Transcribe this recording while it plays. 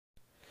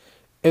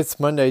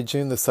It's Monday,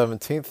 June the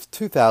 17th,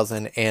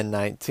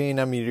 2019.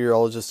 I'm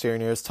meteorologist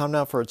Aaron here. It's time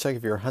now for a check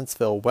of your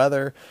Huntsville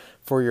weather.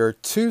 For your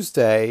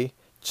Tuesday,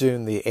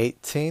 June the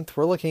 18th,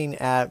 we're looking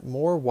at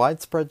more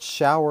widespread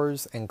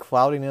showers and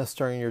cloudiness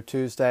during your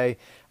Tuesday.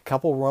 A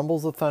couple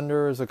rumbles of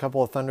thunder as a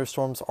couple of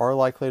thunderstorms are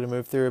likely to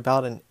move through.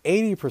 About an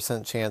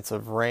 80% chance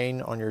of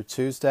rain on your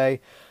Tuesday.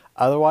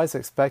 Otherwise,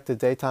 expect a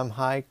daytime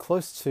high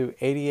close to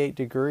 88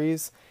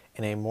 degrees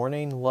and a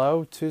morning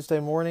low Tuesday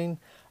morning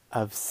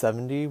of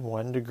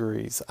 71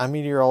 degrees. I'm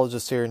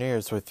meteorologist Aaron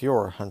Ayers with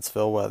your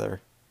Huntsville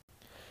weather.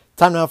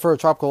 Time now for a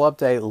tropical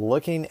update.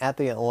 Looking at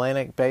the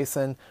Atlantic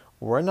Basin,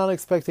 we're not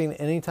expecting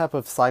any type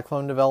of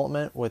cyclone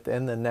development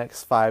within the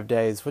next 5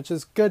 days, which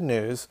is good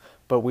news,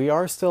 but we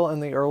are still in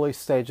the early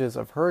stages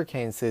of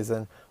hurricane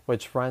season,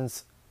 which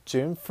runs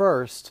June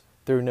 1st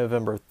through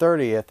November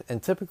 30th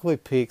and typically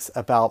peaks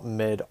about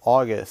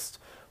mid-August.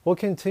 We'll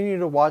continue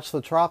to watch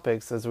the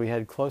tropics as we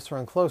head closer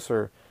and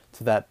closer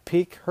to that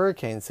peak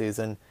hurricane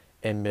season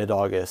in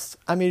mid-August.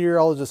 I'm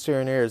meteorologist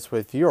Aaron Ayers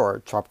with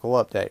your tropical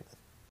update.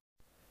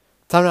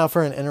 Time now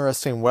for an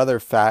interesting weather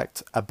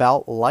fact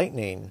about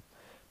lightning.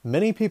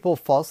 Many people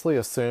falsely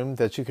assume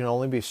that you can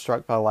only be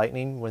struck by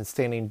lightning when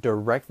standing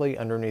directly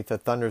underneath a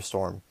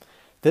thunderstorm.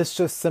 This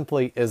just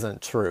simply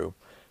isn't true.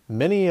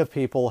 Many of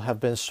people have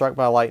been struck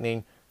by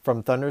lightning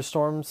from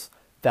thunderstorms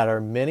that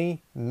are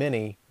many,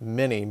 many,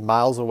 many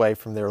miles away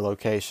from their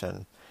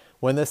location.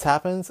 When this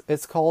happens,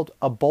 it's called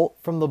a bolt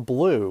from the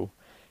blue,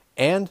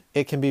 and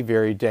it can be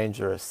very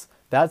dangerous.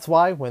 That's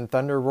why when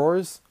thunder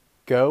roars,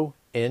 go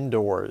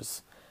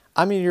indoors.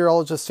 I'm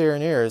meteorologist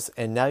Aaron Ayers,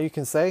 and now you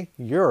can say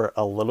you're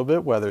a little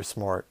bit weather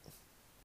smart.